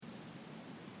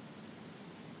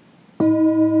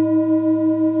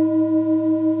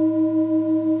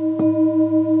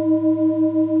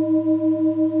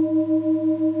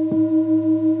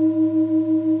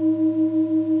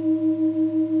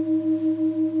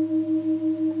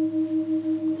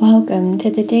Welcome to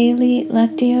the daily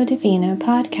Lectio Divina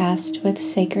podcast with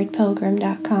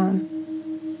sacredpilgrim.com.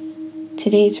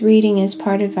 Today's reading is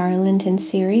part of our Lenten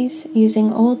series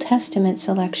using Old Testament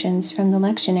selections from the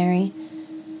lectionary.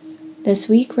 This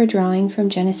week we're drawing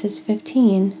from Genesis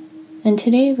 15, and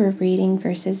today we're reading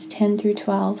verses 10 through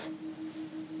 12.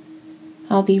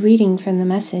 I'll be reading from the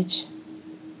Message.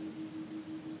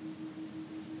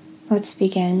 Let's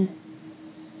begin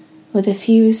with a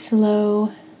few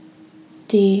slow,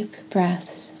 deep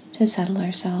breaths to settle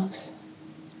ourselves.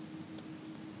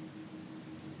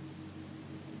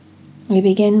 We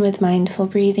begin with mindful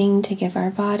breathing to give our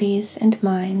bodies and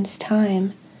minds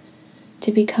time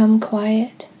to become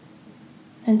quiet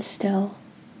and still.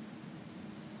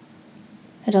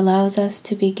 It allows us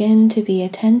to begin to be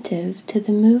attentive to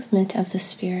the movement of the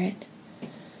Spirit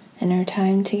in our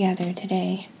time together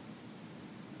today.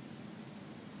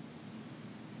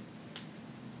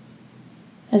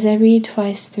 As I read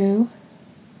twice through,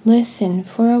 listen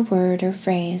for a word or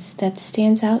phrase that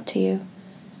stands out to you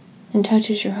and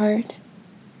touches your heart.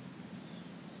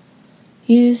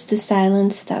 Use the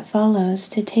silence that follows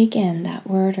to take in that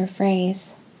word or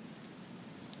phrase.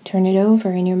 Turn it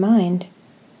over in your mind.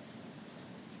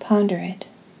 Ponder it.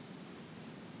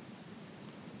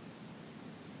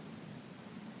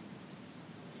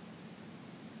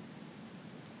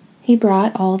 He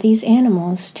brought all these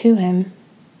animals to him,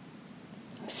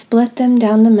 split them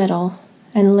down the middle,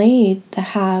 and laid the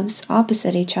halves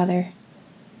opposite each other.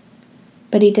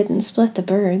 But he didn't split the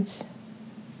birds.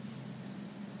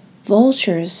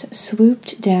 Vultures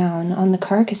swooped down on the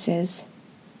carcasses,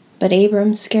 but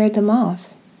Abram scared them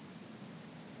off.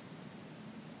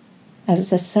 As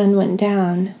the sun went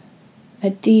down,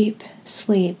 a deep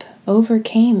sleep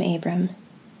overcame Abram,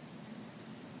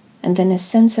 and then a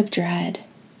sense of dread,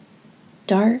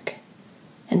 dark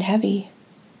and heavy.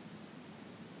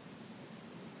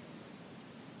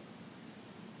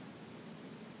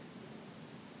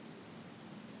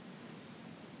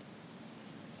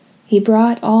 He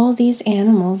brought all these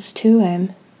animals to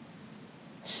him,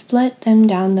 split them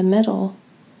down the middle,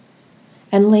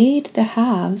 and laid the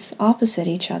halves opposite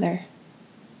each other.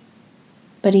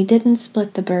 But he didn't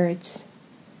split the birds.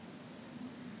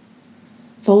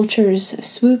 Vultures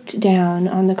swooped down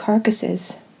on the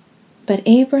carcasses, but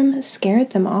Abram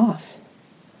scared them off.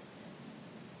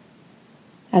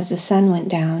 As the sun went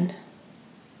down,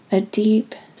 a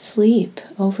deep sleep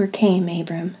overcame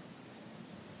Abram.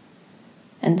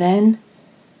 And then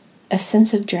a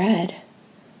sense of dread,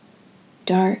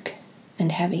 dark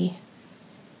and heavy.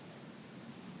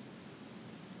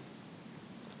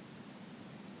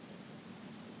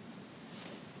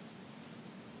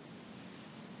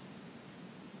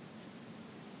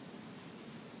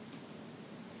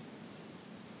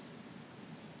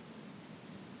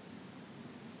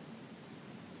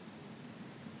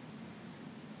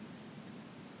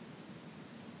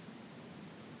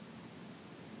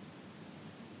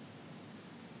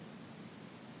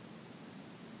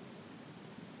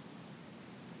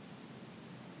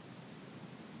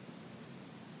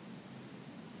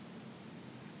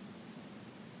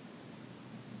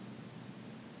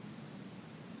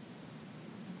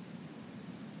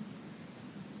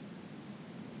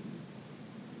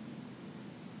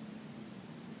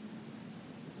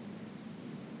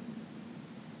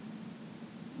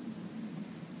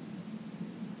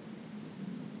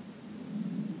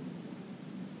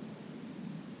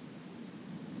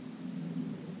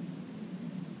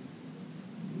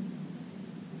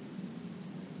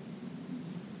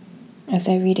 As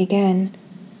I read again,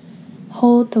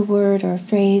 hold the word or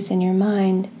phrase in your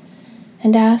mind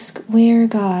and ask where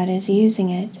God is using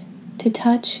it to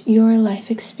touch your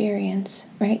life experience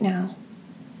right now.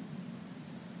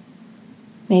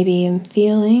 Maybe a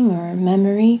feeling or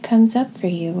memory comes up for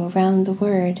you around the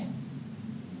word.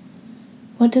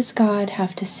 What does God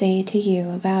have to say to you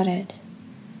about it?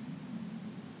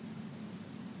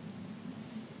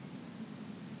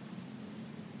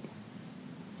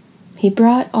 He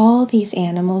brought all these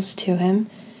animals to him,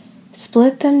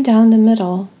 split them down the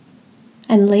middle,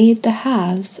 and laid the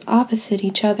halves opposite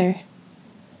each other.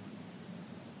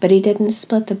 But he didn't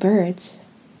split the birds.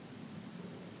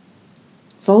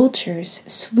 Vultures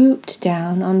swooped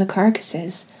down on the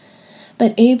carcasses,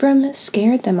 but Abram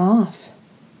scared them off.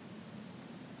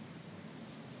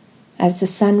 As the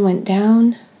sun went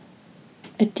down,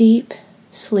 a deep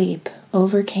sleep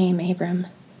overcame Abram.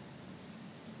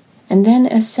 And then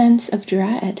a sense of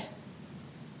dread,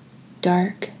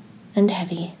 dark and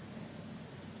heavy.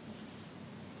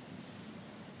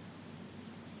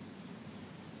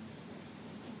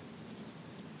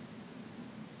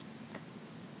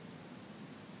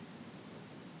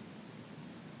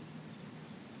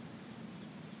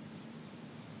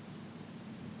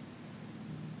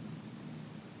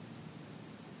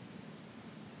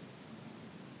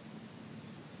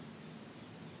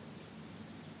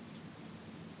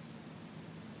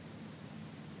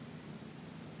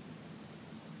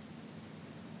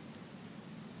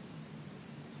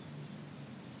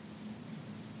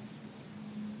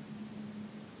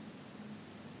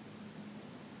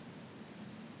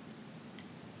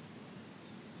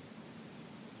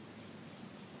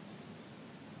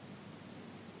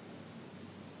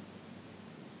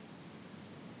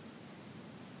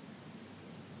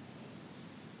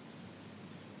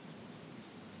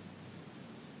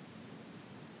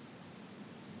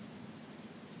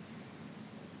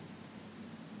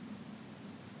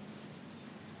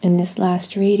 In this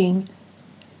last reading,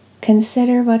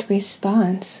 consider what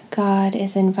response God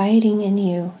is inviting in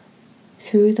you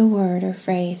through the word or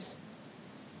phrase.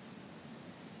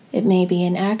 It may be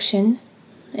an action,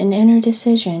 an inner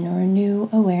decision or new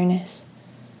awareness,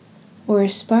 or a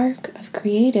spark of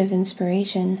creative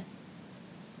inspiration.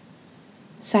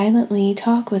 Silently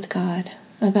talk with God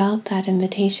about that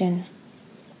invitation.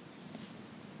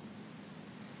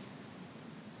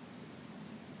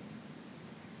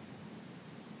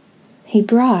 He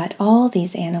brought all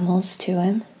these animals to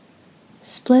him,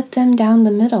 split them down the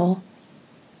middle,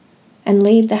 and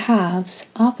laid the halves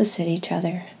opposite each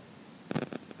other.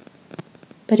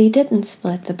 But he didn't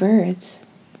split the birds.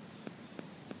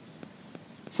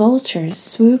 Vultures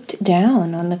swooped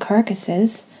down on the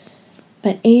carcasses,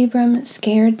 but Abram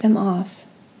scared them off.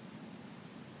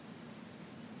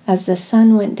 As the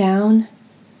sun went down,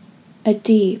 a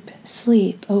deep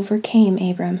sleep overcame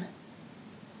Abram,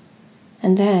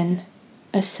 and then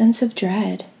a sense of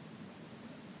dread,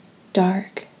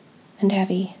 dark and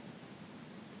heavy.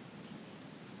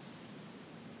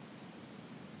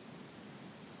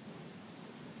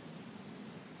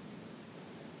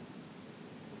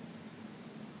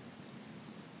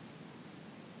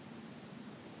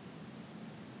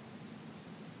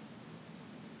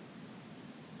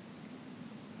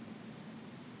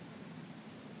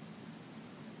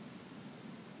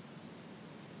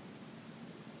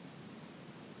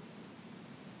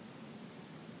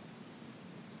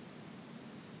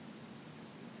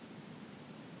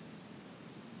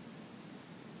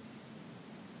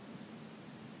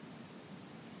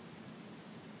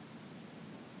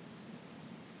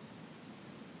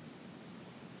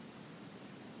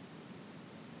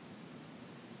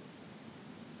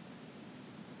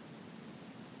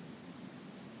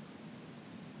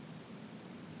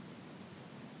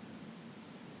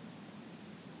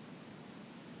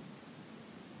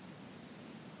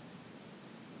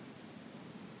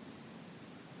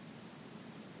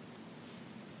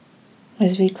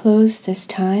 As we close this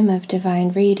time of divine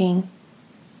reading,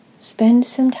 spend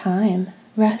some time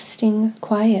resting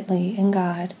quietly in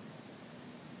God.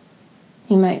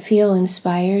 You might feel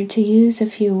inspired to use a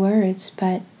few words,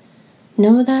 but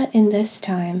know that in this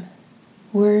time,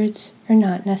 words are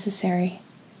not necessary.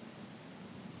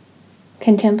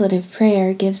 Contemplative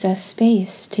prayer gives us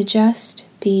space to just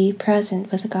be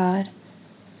present with God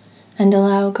and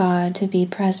allow God to be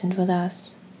present with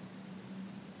us.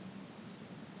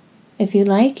 If you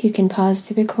like, you can pause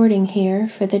the recording here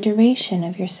for the duration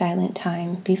of your silent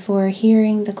time before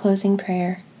hearing the closing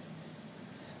prayer.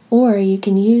 Or you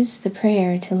can use the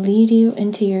prayer to lead you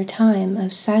into your time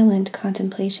of silent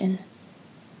contemplation.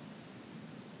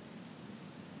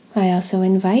 I also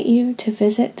invite you to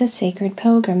visit the Sacred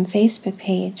Pilgrim Facebook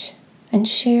page and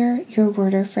share your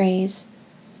word or phrase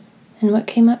and what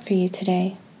came up for you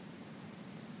today.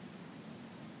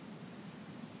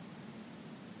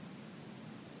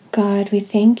 God, we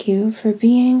thank you for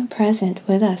being present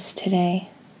with us today.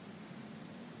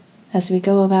 As we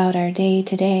go about our day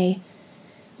today,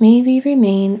 may we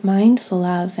remain mindful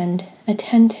of and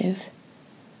attentive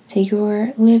to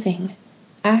your living,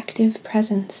 active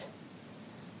presence,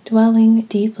 dwelling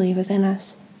deeply within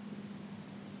us.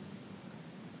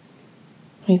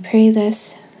 We pray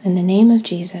this in the name of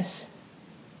Jesus.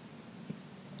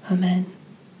 Amen.